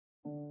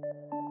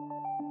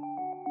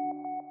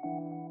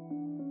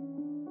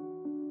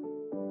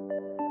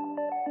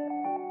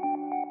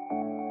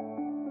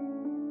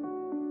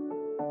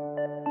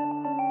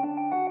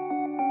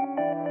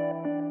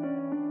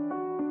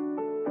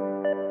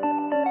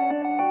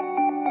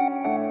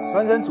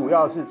传声主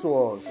要是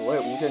做所谓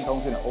无线通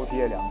讯的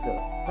OTA 量测，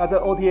那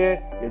这 OTA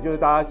也就是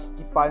大家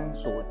一般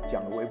所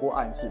讲的微波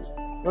暗示，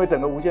因为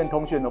整个无线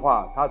通讯的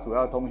话，它主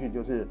要通讯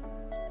就是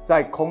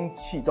在空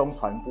气中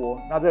传播，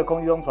那这个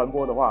空气中传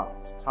播的话，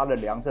它的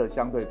量测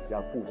相对比较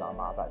复杂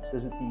麻烦，这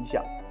是第一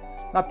项。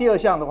那第二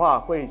项的话，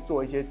会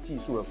做一些技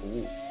术的服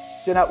务。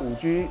现在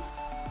5G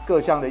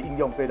各项的应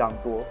用非常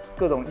多，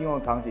各种应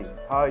用场景，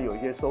它有一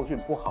些收讯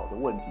不好的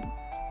问题。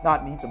那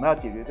你怎么样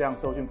解决这样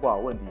收讯不好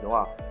的问题的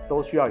话，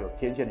都需要有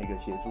天线的一个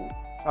协助。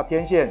那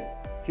天线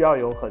需要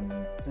有很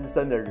资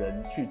深的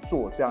人去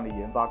做这样的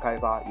研发开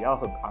发，也要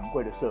很昂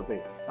贵的设备。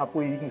那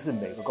不一定是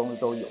每个公司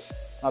都有。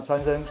那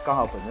传声刚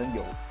好本身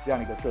有这样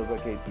的一个设备，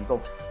可以提供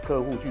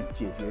客户去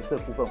解决这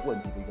部分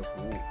问题的一个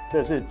服务。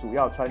这是主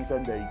要传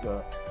声的一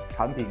个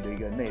产品的一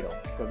个内容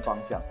跟方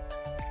向。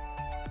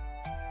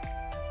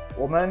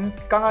我们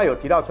刚刚有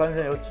提到传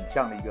声有几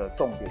项的一个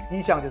重点，第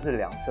一项就是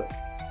量测。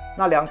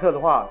那量测的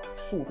话，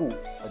速度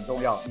很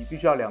重要，你必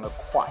须要量得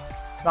快。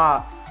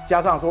那加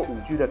上说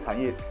5G 的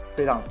产业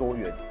非常多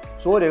元，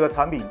所有的一个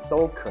产品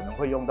都可能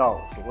会用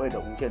到所谓的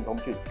无线通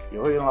讯，也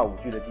会用到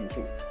5G 的技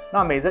术。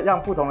那每这样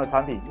不同的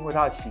产品，因为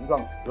它的形状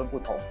尺寸不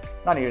同，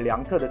那你的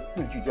量测的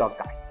字距就要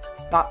改。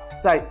那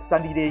在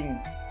 3D 列印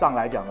上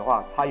来讲的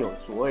话，它有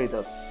所谓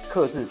的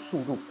客制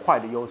速度快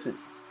的优势，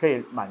可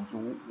以满足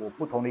我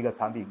不同的一个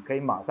产品，可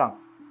以马上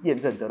验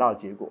证得到的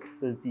结果，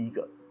这是第一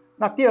个。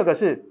那第二个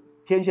是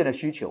天线的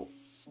需求，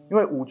因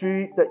为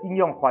5G 的应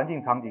用环境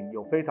场景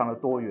有非常的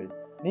多元，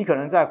你可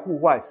能在户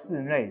外、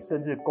室内，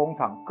甚至工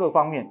厂各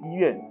方面、医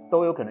院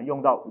都有可能用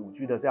到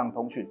5G 的这样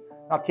通讯。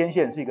那天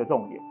线是一个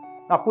重点，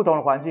那不同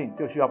的环境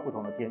就需要不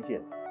同的天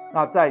线。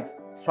那在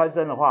传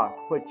声的话，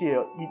会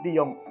利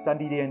用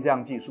 3D 列印这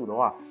样技术的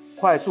话，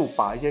快速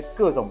把一些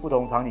各种不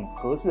同场景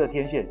合适的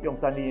天线用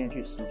 3D 列印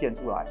去实现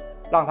出来。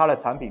让它的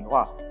产品的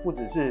话，不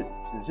只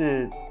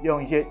是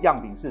用一些样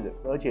品式的，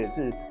而且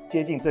是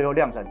接近最后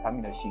量产产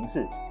品的形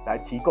式来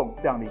提供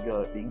这样的一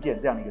个零件，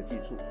这样的一个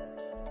技术。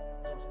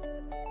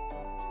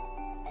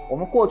我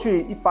们过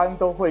去一般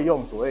都会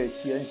用所谓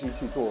CNC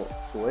去做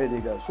所谓的一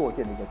个塑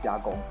件的一个加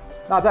工。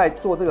那在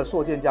做这个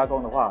塑件加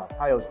工的话，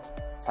它有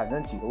产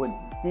生几个问题。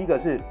第一个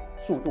是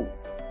速度，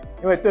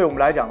因为对我们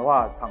来讲的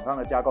话，厂商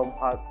的加工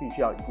它必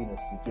须要一定的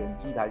时间，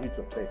机台去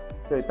准备，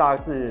所以大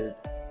致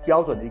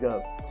标准的一个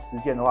时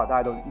间的话，大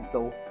概都是1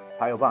周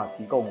才有办法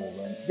提供我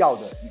们要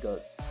的一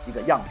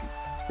个样品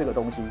这个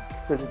东西，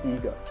这是第一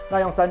个。那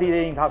用 3D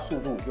列印，它速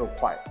度就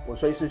快，我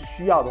随时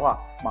需要的话，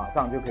马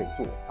上就可以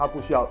做，它不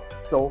需要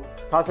周，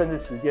它甚至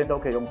时间都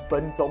可以用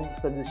分钟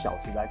甚至小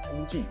时来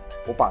估计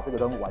我把这个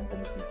东西完成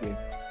的时间，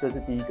这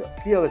是第一个。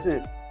第二个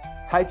是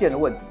拆件的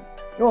问题。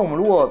因为我们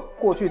如果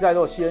过去在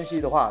做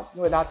CNC 的话，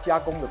因为它加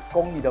工的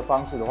工艺的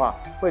方式的话，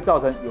会造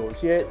成有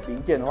些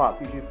零件的话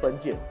必须分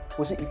件，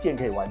不是一件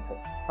可以完成，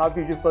它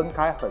必须分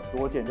开很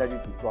多件再去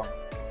组装。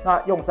那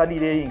用 3D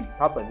列印，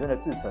它本身的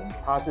制程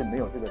它是没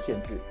有这个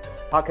限制，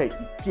它可以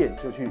一件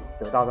就去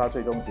得到它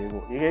最终结果，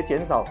也可以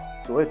减少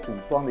所谓组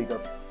装的一个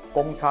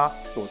公差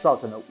所造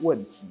成的问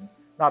题。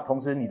那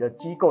同时你的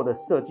机构的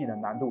设计的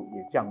难度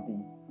也降低。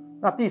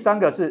那第三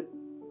个是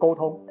沟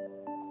通，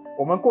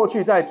我们过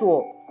去在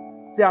做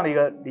这样的一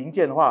个零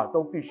件的话，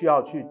都必须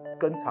要去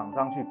跟厂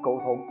商去沟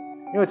通，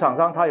因为厂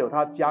商他有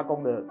他加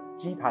工的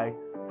机台，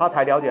他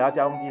才了解他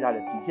加工机台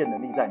的极限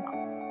能力在哪。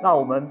那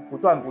我们不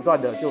断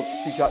的就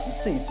必须要一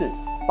次一次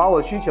把我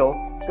的需求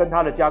跟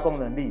他的加工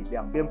能力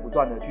两边不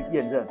断的去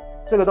验证，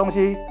这个东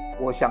西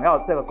我想要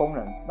这个功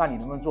能，那你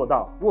能不能做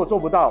到？如果做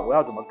不到，我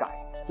要怎么改？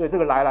所以这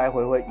个来来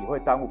回回也会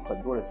耽误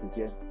很多的时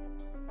间。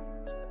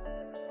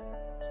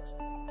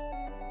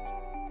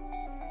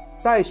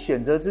在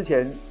选择之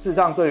前，事实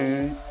上对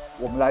于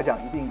我们来讲，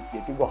一定也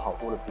经过好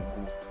多的评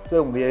估，所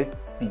以我们也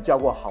比较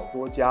过好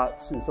多家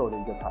市售的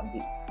一个产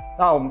品。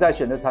那我们在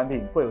选择产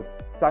品会有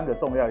3个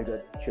重要的一个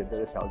选择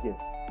的条件。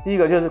第一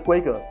个就是规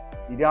格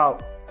一定要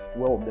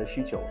符合我们的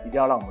需求，一定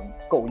要让我们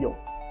够用。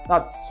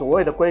那所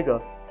谓的规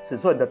格，尺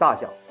寸的大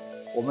小，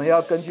我们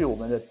要根据我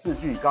们的字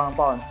距，刚刚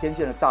包含天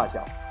线的大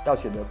小，要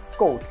选择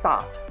够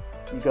大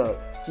一个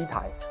机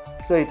台。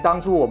所以当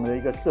初我们的一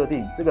个设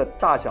定，这个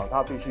大小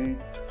它必须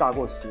大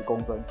过10公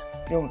分，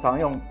因为我们常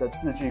用的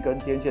字距跟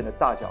天线的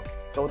大小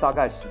都大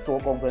概10多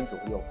公分左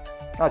右。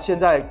那现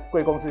在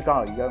贵公司刚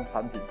好有一样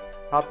产品，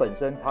它本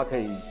身它可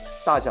以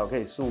大小可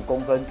以15公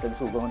分乘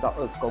15公分到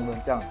20公分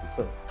这样尺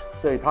寸，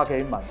所以它可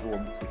以满足我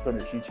们尺寸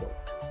的需求。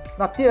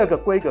那第二个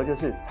规格就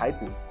是材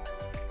质，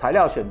材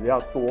料选择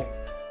要多。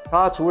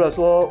它除了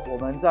说我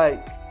们在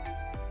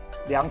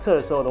量测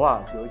的时候的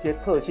话，有一些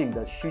特性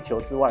的需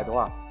求之外的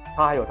话，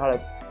它还有它的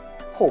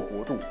厚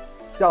薄度。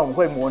像我们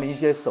会模拟一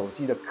些手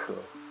机的壳，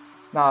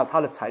那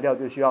它的材料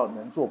就需要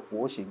能做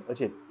薄型，而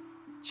且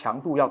强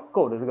度要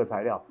够的这个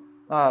材料。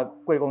那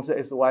贵公司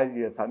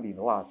SYG 的产品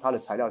的话，它的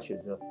材料选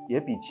择也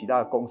比其他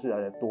的公司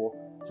来的多，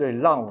所以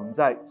让我们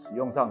在使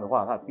用上的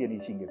话，它的便利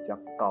性也比较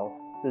高，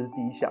这是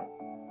第一项。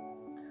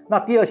那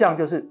第二项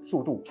就是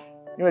速度，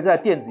因为在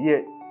电子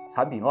业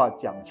产品的话，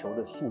讲求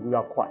的速度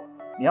要快，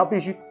你要必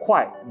须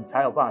快，你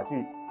才有办法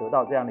去得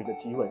到这样的一个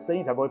机会，生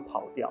意才不会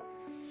跑掉。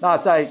那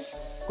在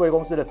贵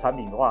公司的产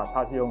品的话，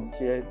它是用一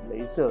些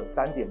雷射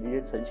单点的一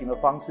些成型的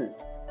方式，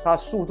它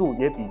速度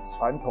也比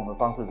传统的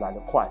方式来得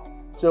快，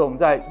所以我们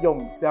在用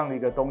这样的一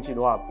个东西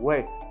的话，不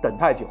会等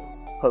太久，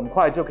很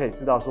快就可以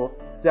知道说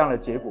这样的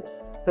结果。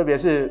特别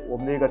是我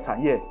们的一个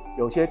产业，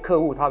有些客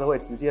户他都会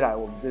直接来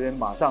我们这边，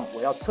马上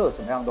我要测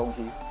什么样的东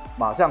西，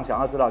马上想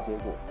要知道结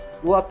果。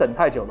如果要等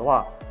太久的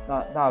话，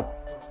那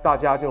大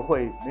家就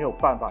会没有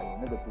办法有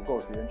那个足够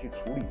的时间去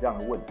处理这样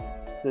的问题，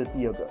这是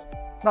第二个。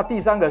那第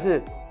三个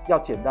是要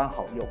简单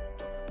好用，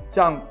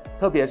像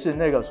特别是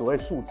那个所谓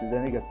树脂的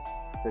那个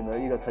整个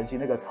一个成型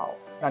那个槽，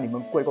那你们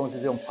贵公司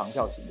是用长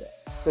效型的，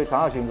所以长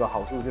效型有个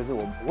好处就是我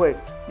们不会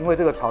因为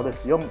这个槽的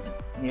使用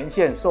年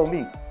限寿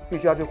命必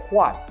须要去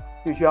换，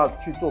必须要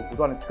去做不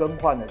断的更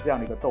换的这样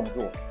的一个动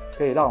作，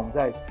可以让我们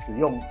在使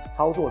用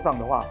操作上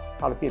的话，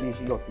它的便利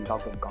性又提高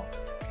更高。